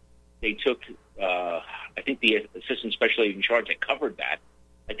Mask. They took, I think the assistant special agent in charge that covered that.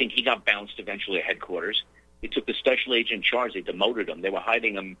 I think he got bounced eventually at headquarters. They took the special agent in charge. They demoted him. They were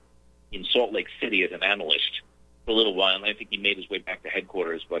hiding him in Salt Lake City as an analyst for a little while, and I think he made his way back to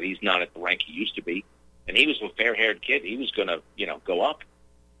headquarters, but he's not at the rank he used to be. And he was a fair-haired kid. He was going to, go up.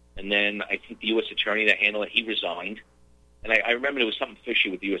 And then I think the U.S. attorney that handled it, he resigned. And I remember there was something fishy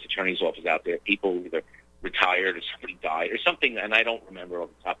with the U.S. attorney's office out there. People either retired or somebody died or something, and I don't remember off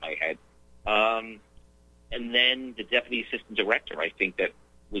the top of my head. And then the deputy assistant director, I think, that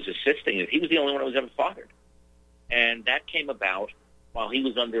was assisting it, he was the only one who was ever fired. And that came about while he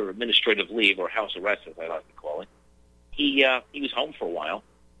was under administrative leave, or house arrest, as I like to call it. He was home for a while.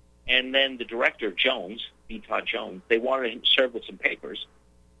 And then the director, Jones, B. Todd Jones, they wanted him served with some papers.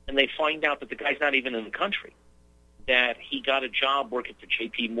 And they find out that the guy's not even in the country, that he got a job working for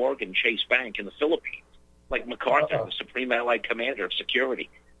J.P. Morgan Chase Bank in the Philippines, like MacArthur, the Supreme Allied Commander of Security.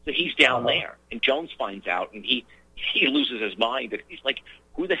 So he's down there. And Jones finds out, and he loses his mind. And he's like,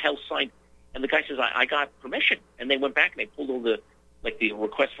 who the hell signed? And the guy says, I got permission. And they went back and they pulled all the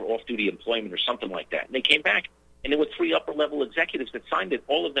request for off-duty employment or something like that. And they came back, and there were 3 upper-level executives that signed it.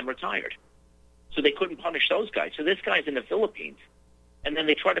 All of them retired. So they couldn't punish those guys. So this guy's in the Philippines. And then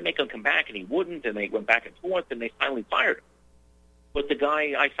they tried to make him come back, and he wouldn't, and they went back and forth, and they finally fired him. But the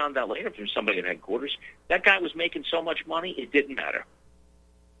guy, I found out later from somebody at headquarters, that guy was making so much money, it didn't matter.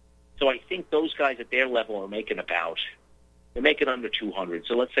 So I think those guys at their level are making they're making under 200.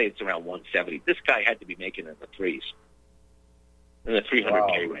 So let's say it's around 170. This guy had to be making in the threes, in the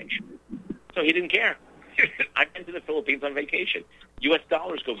 300K range. So he didn't care. I've been to the Philippines on vacation. U.S.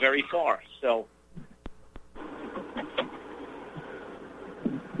 dollars go very far. So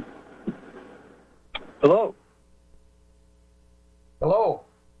Hello. Hello.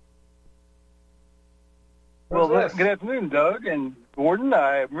 Well, good afternoon, Doug and Gordon.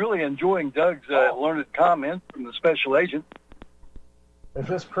 I'm really enjoying Doug's learned comments from the special agent. Is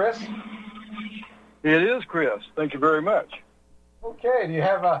this Chris? It is Chris. Thank you very much. Okay. Do you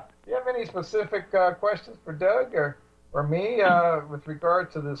have any specific questions for Doug or me with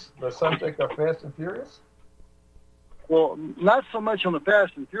regard to the subject of Fast and Furious? Well, not so much on the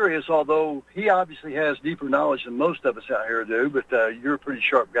Fast and Furious, although he obviously has deeper knowledge than most of us out here do. But you're a pretty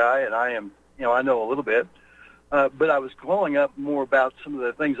sharp guy, and I am. I know a little bit. But I was calling up more about some of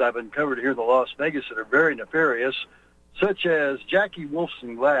the things I've uncovered here in the Las Vegas that are very nefarious, such as Jackie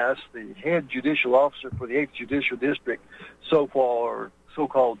Wolfson Glass, the head judicial officer for the 8th Judicial District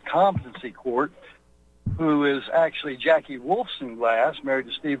so-called competency court, who is actually Jackie Wolfson Glass, married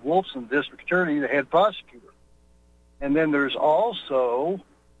to Steve Wolfson, district attorney, the head prosecutor. And then there's also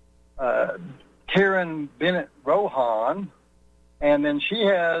Karen Bennett Rohan, and then she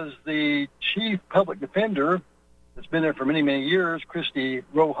has the chief public defender that's been there for many, many years, Christy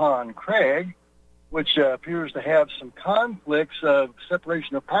Rohan Craig, which appears to have some conflicts of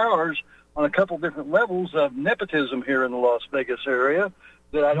separation of powers on a couple different levels of nepotism here in the Las Vegas area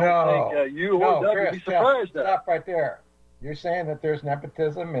that I don't think you or Doug would be surprised at. Stop right there. You're saying that there's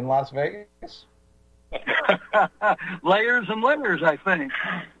nepotism in Las Vegas? Layers and layers, I think.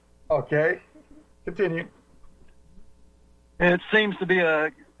 Okay. Continue. It seems to be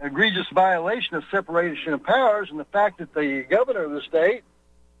a egregious violation of separation of powers, and the fact that the governor of the state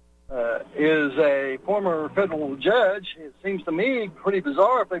is a former federal judge, it seems to me pretty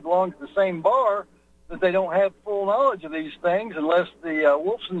bizarre if they belong to the same bar that they don't have full knowledge of these things unless the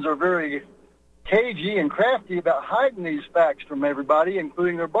Wolfsons are very cagey and crafty about hiding these facts from everybody,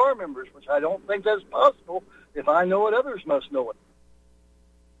 including their bar members, which I don't think that's possible. If I know it, others must know it.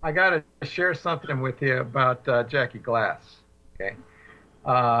 I got to share something with you about Jackie Glass, okay?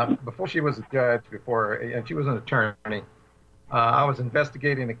 Before she was a judge, and she was an attorney, I was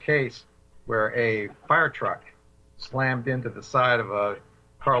investigating a case where a fire truck slammed into the side of a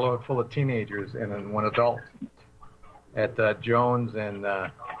carload full of teenagers and then one adult at Jones and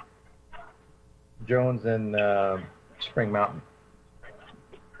Spring Mountain.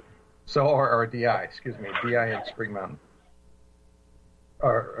 So, or DI, excuse me, DI and Spring Mountain.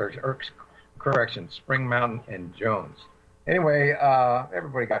 Or correction, Spring Mountain and Jones. Anyway,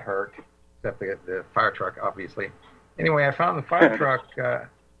 everybody got hurt. except the fire truck, obviously. Anyway, I found the fire truck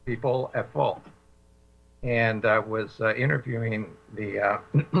people at fault, and I was interviewing the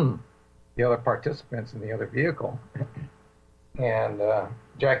the other participants in the other vehicle, and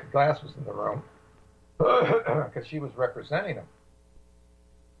Jackie Glass was in the room because she was representing them.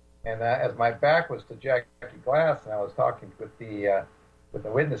 And as my back was to Jackie Glass, and I was talking with the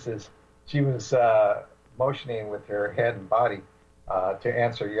witnesses, she was motioning with her head and body to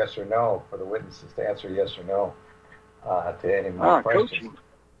answer yes or no, for the witnesses to answer yes or no to any more questions. Coaching.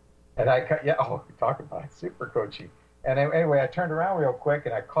 And we talk about it, super coachy. And anyway, I turned around real quick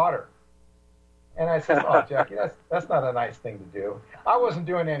and I caught her. And I said, "Oh, Jackie, that's not a nice thing to do. I wasn't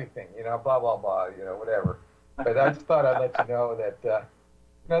doing anything, blah blah blah, whatever." But I just thought I'd let you know that,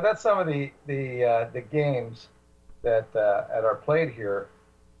 that's some of the games that are played here,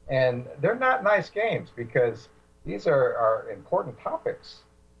 and they're not nice games because these are important topics.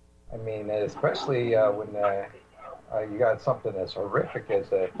 I mean, especially when you got something as horrific as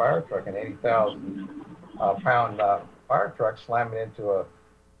a fire truck, an 80,000-pound fire truck slamming into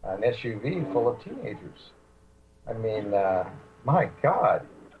an SUV full of teenagers. I mean, my God.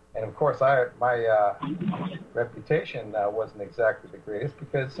 And of course, my reputation wasn't exactly the greatest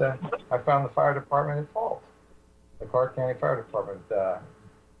because I found the fire department at fault. The Clark County Fire Department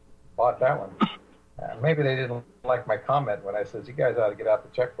bought that one. Maybe they didn't like my comment when I said, "You guys ought to get out the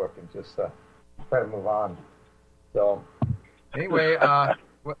checkbook and just try to move on." So, anyway,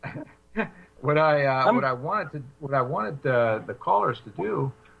 what I wanted the callers to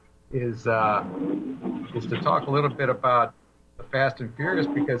do is to talk a little bit about the Fast and Furious,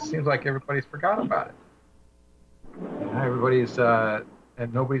 because it seems like everybody's forgot about it. Everybody's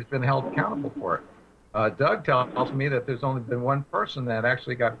and nobody's been held accountable for it. Doug tells me that there's only been one person that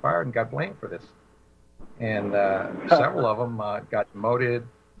actually got fired and got blamed for this, and several of them got demoted,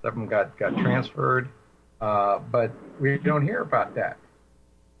 some of them got transferred, but we don't hear about that.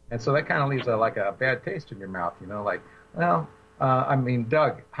 And so that kind of leaves like a bad taste in your mouth,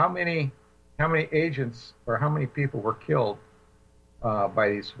 Doug, how many agents or how many people were killed by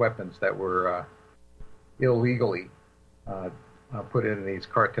these weapons that were illegally put into these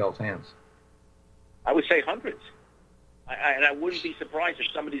cartels' hands? I would say hundreds. And I wouldn't be surprised if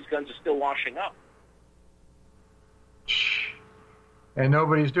some of these guns are still washing up. And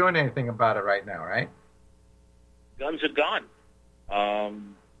nobody's doing anything about it right now, right? Guns are gone.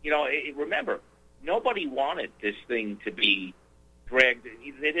 Remember, nobody wanted this thing to be dragged.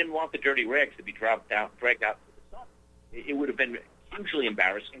 They didn't want the dirty rags to be dragged out to the sun. It would have been hugely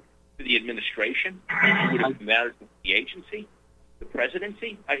embarrassing to the administration. It would have been embarrassing to the agency, the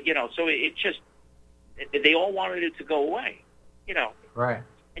presidency. So it just, they all wanted it to go away. Right.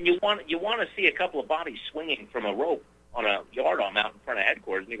 And you want to see a couple of bodies swinging from a rope on a yardarm out in front of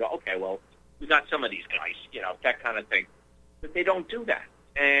headquarters, and you go, okay, well, we got some of these guys, that kind of thing. But they don't do that.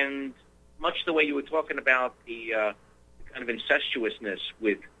 And much the way you were talking about the kind of incestuousness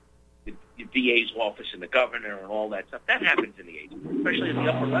with the DA's office and the governor and all that stuff, that happens in the agency, especially in the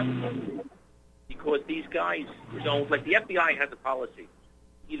upper level. Because these guys don't, like the FBI has a policy.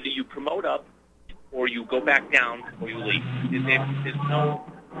 Either you promote up or you go back down or you leave. There's no,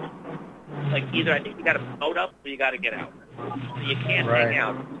 either I think you got to promote up or you got to get out. So you can't hang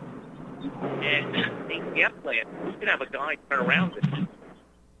out. And the plan, you can have a guy turn around and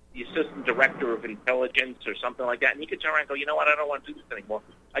the assistant director of intelligence or something like that, and he could turn around and go, you know what, I don't want to do this anymore.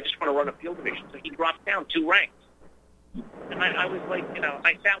 I just want to run a field division. So he dropped down 2 ranks. And I was like,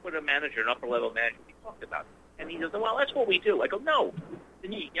 I sat with a manager, an upper-level manager, we talked about it. And he goes, well, that's what we do. I go, no.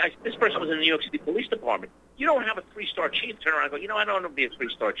 This person was in the New York City Police Department. You don't have a 3-star chief turn around and go, I don't want to be a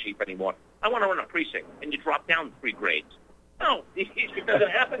 3-star chief anymore. I want to run a precinct. And you drop down 3 grades. No, it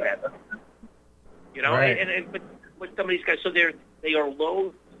doesn't happen that way. Right. But some of these guys, so they are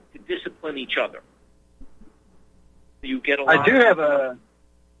loath to discipline each other. So you get a lot. I do have a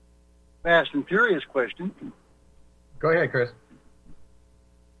Fast and Furious question. Go ahead, Chris.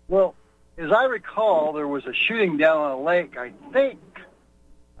 Well, as I recall, there was a shooting down on a lake. I think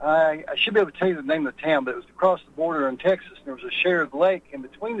I should be able to tell you the name of the town, but it was across the border in Texas. There was a shared lake in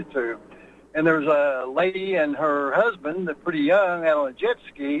between the two, and there was a lady and her husband, they're pretty young, out on a jet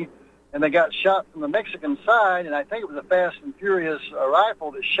ski, and they got shot from the Mexican side, and I think it was a Fast and Furious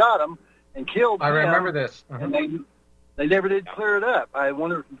rifle that shot them and killed them. I remember this. Uh-huh. And they never did clear it up. I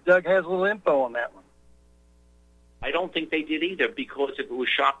wonder if Doug has a little info on that one. I don't think they did either, because if it was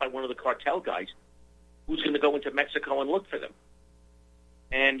shot by one of the cartel guys, who's going to go into Mexico and look for them?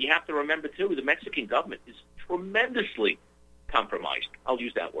 And you have to remember, too, the Mexican government is tremendously compromised. I'll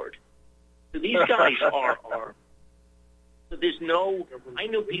use that word. So these guys are So I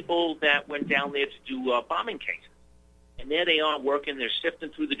knew people that went down there to do bombing cases. And there they are working, they're sifting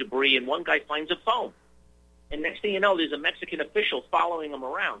through the debris, and one guy finds a phone. And next thing you know, there's a Mexican official following him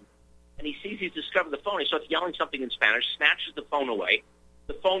around. And he sees he's discovered the phone. He starts yelling something in Spanish, snatches the phone away.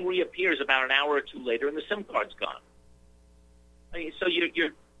 The phone reappears about an hour or two later, and the SIM card's gone. I mean, so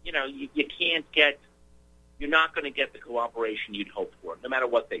you can't get, you're not going to get the cooperation you'd hope for, no matter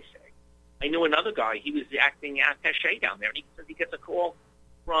what they say. I knew another guy, he was the acting attaché down there, and he says he gets a call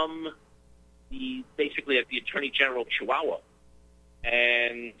from basically at the Attorney General of Chihuahua.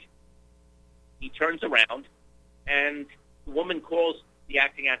 And he turns around, and the woman calls the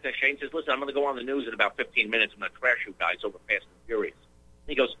acting attaché and says, listen, I'm going to go on the news in about 15 minutes. I'm going to trash you guys over Fast and Furious. And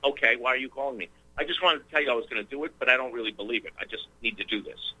he goes, okay, why are you calling me? I just wanted to tell you I was going to do it, but I don't really believe it. I just need to do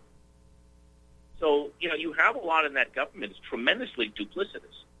this. So, you have a lot in that government. It's tremendously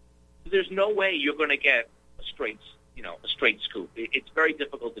duplicitous. There's no way you're going to get a straight scoop. It's very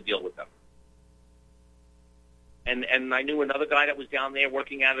difficult to deal with them. And I knew another guy that was down there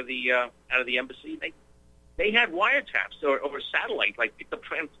working out of the embassy. They had wiretaps or satellite, like picked up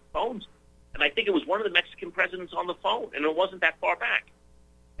phones, and I think it was one of the Mexican presidents on the phone, and it wasn't that far back.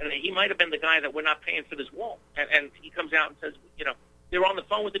 And he might have been the guy that we're not paying for this wall. And he comes out and says, they're on the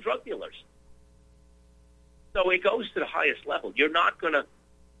phone with the drug dealers. So it goes to the highest level. You're not gonna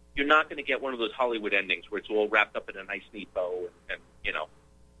get one of those Hollywood endings where it's all wrapped up in a nice neat bow, and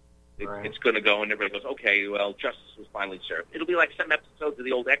right. It's going to go, and everybody goes, okay, well, justice was finally served. It'll be like some episodes of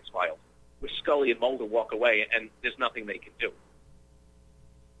the old X-Files where Scully and Mulder walk away, and there's nothing they can do.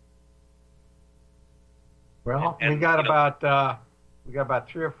 Well, we got about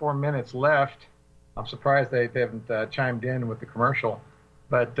 3 or 4 minutes left. I'm surprised they haven't chimed in with the commercial.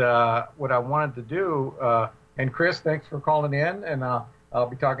 But what I wanted to do, and Chris, thanks for calling in, and I'll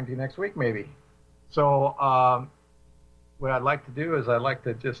be talking to you next week maybe. So what I'd like to do is I'd like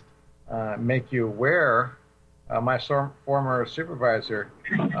to just make you aware, my former supervisor,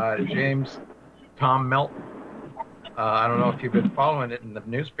 James Tom Melton. I don't know if you've been following it in the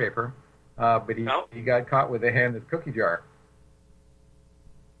newspaper, but he got caught with a hand in the cookie jar.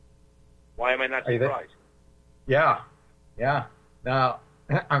 Why am I not surprised? Yeah. Now,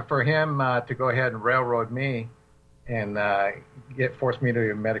 for him to go ahead and railroad me and force me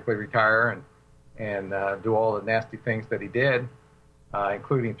to medically retire and do all the nasty things that he did,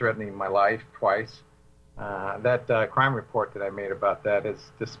 including threatening my life twice. That crime report that I made about that has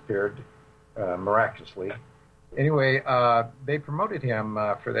disappeared miraculously. Anyway, they promoted him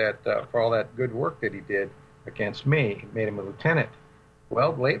for all that good work that he did against me, made him a lieutenant.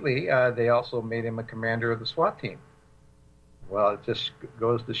 Well, lately, they also made him a commander of the SWAT team. Well, it just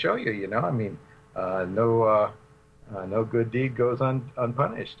goes to show you, no good deed goes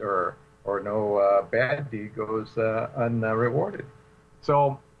unpunished, or no bad deed goes unrewarded.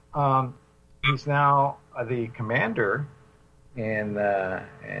 So he's now the commander and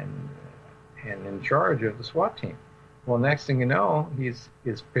in charge of the SWAT team. Well, next thing you know, his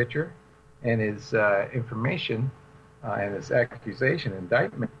picture and his information and his accusation,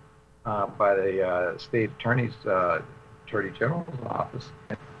 indictment by the state attorney general's office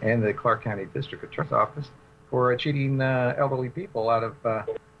and the Clark County District Attorney's office for cheating elderly people out of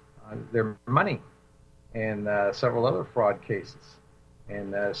their money, and several other fraud cases.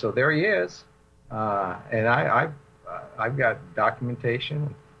 And so there he is, and I've got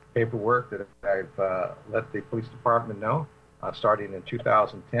documentation, paperwork that I've let the police department know, starting in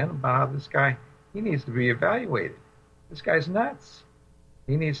 2010, about how this guy, he needs to be evaluated. This guy's nuts.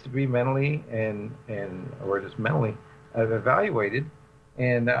 He needs to be mentally or just mentally evaluated.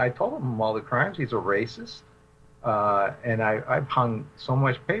 And I told him all the crimes. He's a racist. And I've hung so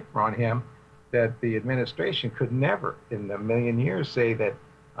much paper on him that the administration could never in a million years say that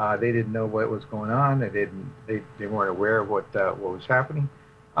they didn't know what was going on. They weren't aware of what was happening.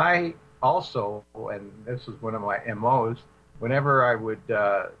 I also, and this is one of my MOs, whenever I would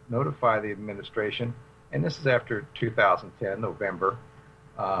notify the administration, and this is after 2010, November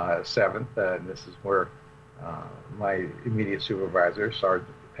 7th, and this is where my immediate supervisor, Sergeant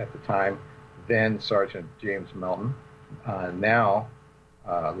at the time, then Sergeant James Melton, now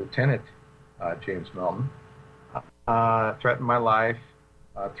Lieutenant James Melton, threatened my life,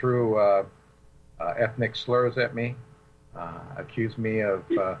 threw ethnic slurs at me, accused me of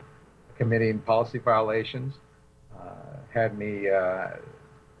committing policy violations, had me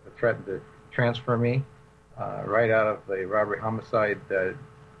threatened to transfer me right out of the robbery homicide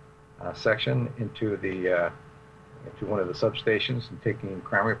section into one of the substations and taking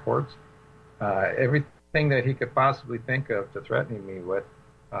crime reports. Everything that he could possibly think of to threaten me with,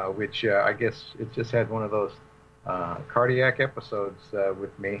 which I guess it just had one of those cardiac episodes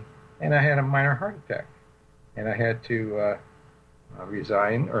with me, and I had a minor heart attack, and I had to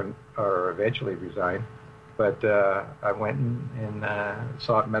resign or eventually resign. But I went and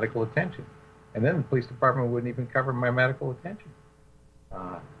sought medical attention, and then the police department wouldn't even cover my medical attention.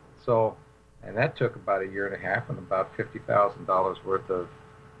 And that took about a year and a half and about $50,000 worth of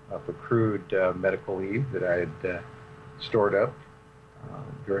accrued medical leave that I had stored up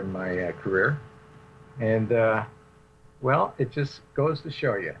during my career. And, well, it just goes to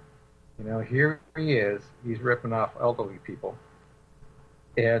show you, here he is, he's ripping off elderly people.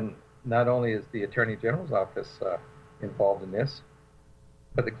 And not only is the Attorney General's office involved in this,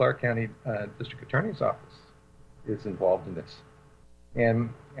 but the Clark County District Attorney's office is involved in this. And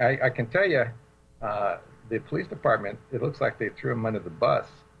I can tell you, the police department, it looks like they threw him under the bus.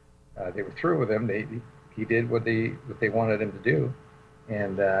 They were through with him. He did what they wanted him to do.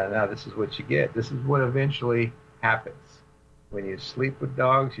 And now this is what you get. This is what eventually happens. When you sleep with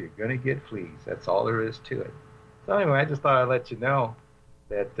dogs, you're going to get fleas. That's all there is to it. So anyway, I just thought I'd let you know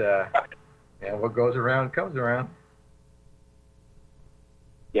that what goes around comes around.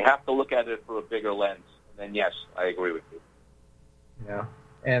 You have to look at it through a bigger lens. And then, yes, I agree with you. Yeah,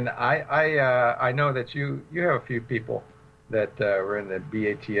 and I know that you have a few people that were in the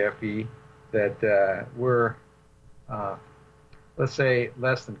BATFE that were, let's say,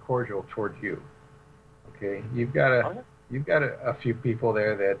 less than cordial toward you. Okay, you've got a few people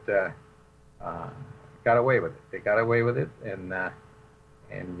there that got away with it. They got away with it, and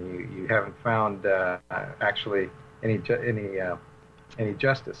you haven't found actually any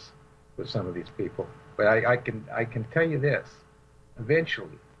justice with some of these people. But I can tell you this.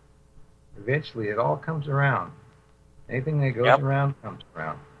 Eventually, it all comes around. Anything that goes around comes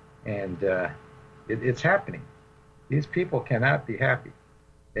around, and it's happening. These people cannot be happy.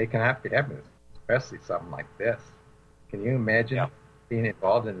 They cannot be happy, especially something like this. Can you imagine being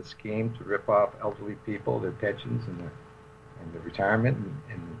involved in a scheme to rip off elderly people, their pensions and their retirement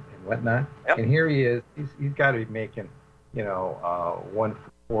and whatnot? Yep. And here he is. He's got to be making,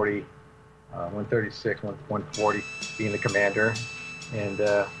 140, 136, 140, being the commander. And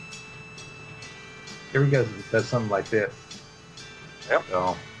here he goes, does something like this. Yep.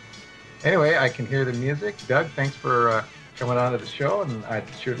 So, anyway, I can hear the music. Doug, thanks for coming on to the show, and I'd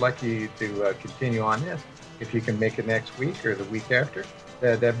sure like you to continue on this. If you can make it next week or the week after,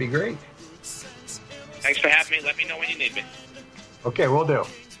 that'd be great. Thanks for having me. Let me know when you need me. Okay, will do.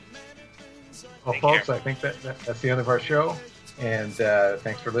 Well, Take folks, care. I think that's the end of our show. And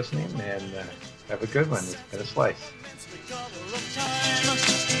thanks for listening, and have a good one. It's been a slice. Who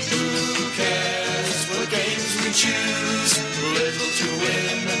cares what games we choose? Little to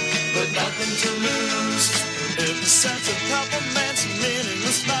win, but nothing to lose. In the sense of compliments,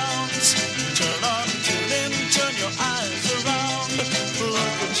 meaningless bounds. Turn on, tune in, turn your eyes around.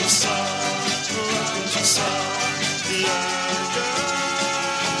 Look what you saw, look what you saw. Yeah,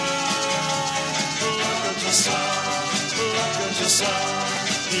 look what you saw, look what you saw.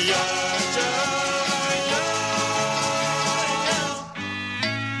 Yeah.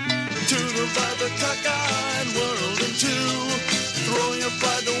 By the cockeyed world in two, throw your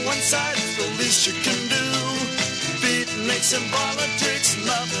pride to one side, it's the least you can do. Beatniks and politics,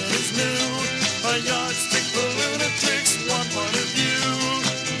 nothing is new. A yardstick for lunatics, one point of view.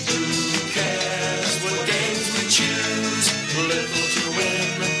 Who cares what games we choose? Little to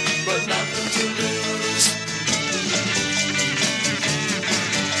win, but nothing to lose.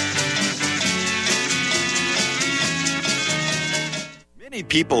 Many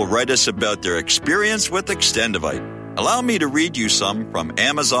people write us about their experience with Extendivite. Allow me to read you some from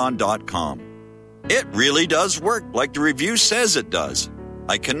Amazon.com. It really does work like the review says it does.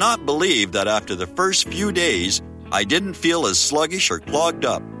 I cannot believe that after the first few days, I didn't feel as sluggish or clogged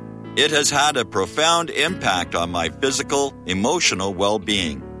up. It has had a profound impact on my physical, emotional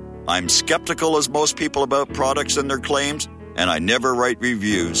well-being. I'm skeptical as most people about products and their claims, and I never write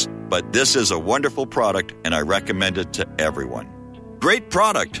reviews, but this is a wonderful product and I recommend it to everyone. Great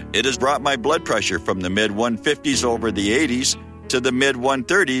product. It has brought my blood pressure from the mid-150s over the 80s to the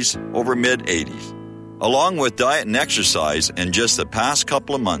mid-130s over mid-80s, along with diet and exercise in just the past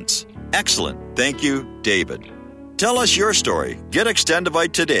couple of months. Excellent. Thank you, David. Tell us your story. Get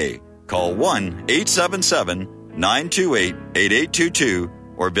Extendivite today. Call 1-877-928-8822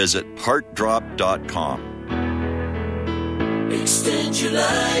 or visit heartdrop.com. Extend your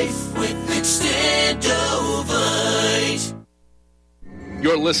life with Extendovite.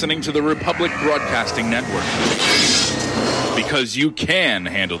 You're listening to the Republic Broadcasting Network, because you can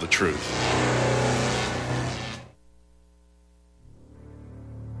handle the truth.